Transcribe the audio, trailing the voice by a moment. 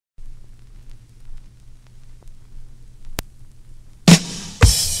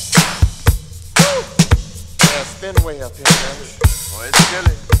way up here, man. Oh, it's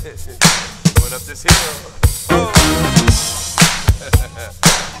chilly. Going up this hill. Oh.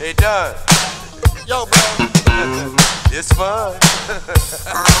 Hey, Dunn. Yo, bro. It's fun. Oh,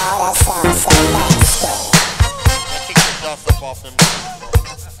 that sounds so nasty. Kick the dust up off them.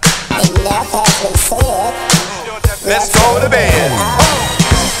 Enough has been said. Let's go to bed.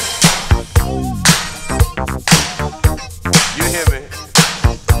 You hear me?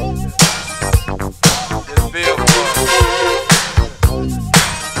 This bill boy.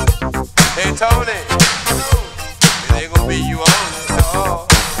 Hey, Tony. It ain't gonna be you only.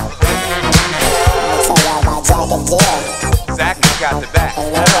 I'll tell y'all about Jack and Jill. Zach got the back. And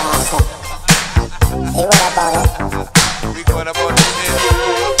he went up on it. We going up on this hill.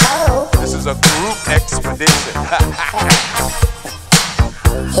 Oh, This is a group expedition.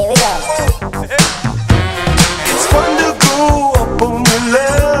 here we go. It's fun to go up on the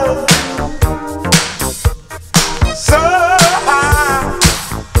love so high.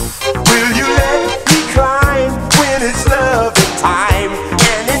 Will you let me climb when it's loving time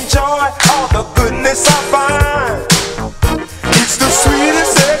and enjoy all the goodness I find? It's the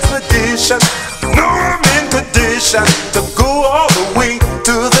sweetest expedition. No, I'm in condition to go all the way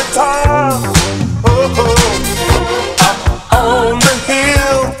to the top. Oh, oh, up on the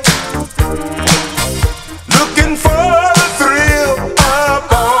hill, looking for the thrill.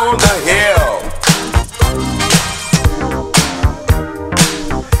 Up on the hill,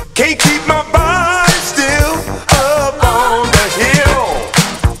 can't keep my body still. Up on the hill,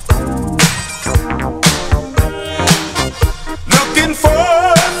 looking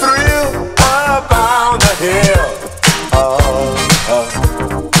for the thrill. Up on the hill,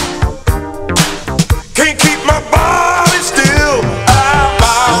 can't keep my body still. Up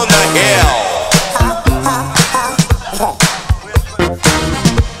on the hill.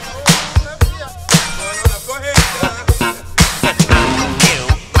 Go ahead.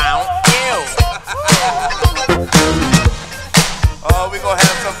 Oh, we gonna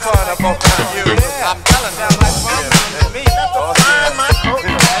have some fun up on you. I'm telling you, like fun to me. That's a fine, my coat,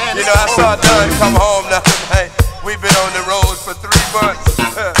 man. You know, I saw Dunn come home now. Hey, we've been on the road for 3 months.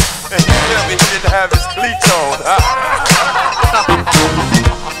 And he tell me he didn't have his cleats on.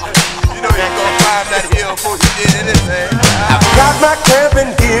 You know he gonna climb that hill before he did anything. I've got my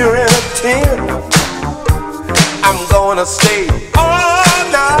camping gear in a tent. I'm gonna stay all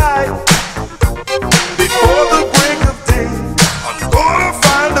night. Before the break of day, I'm gonna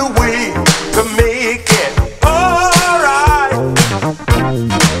find a way to make it alright.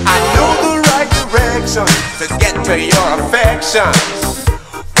 I know the right direction to get to your affections.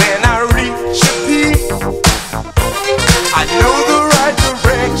 When I reach your peak, I know the right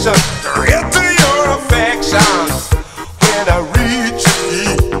direction to get to your affections. When I reach your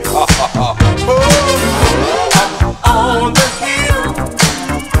peak, oh, up on the hill,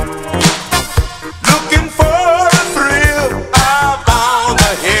 looking for a thrill. Up on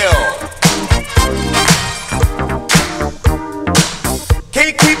the hill,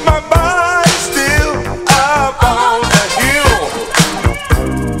 can't keep my body still. Up on the hill,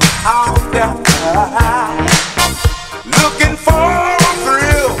 out there, looking for a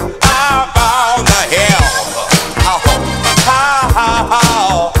thrill. Up on the hill,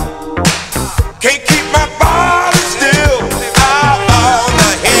 can't keep my body still. Up on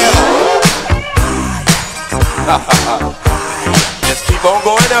the hill. Just keep on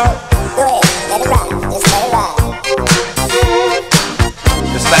going up. Go ahead, let it ride. Just let it ride.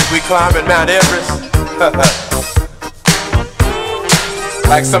 Just like we climbing Mount Everest.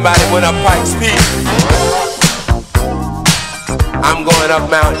 Like somebody went up Pikes Peak. I'm going up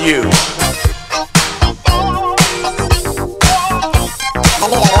Mount U. I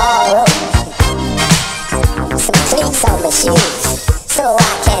need a long rope, some cleats on my shoes, so I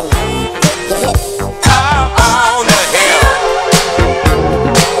can hit your hip. Up on the hill.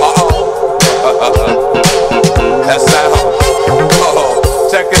 That's that.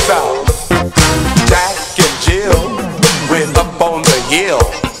 Check this out. Jack and Jill went up on the hill.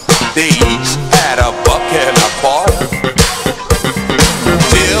 They each had a buck and a quarter.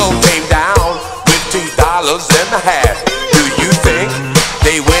 Jill came down with $2.50. Do you think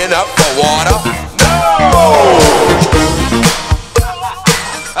they went up for water?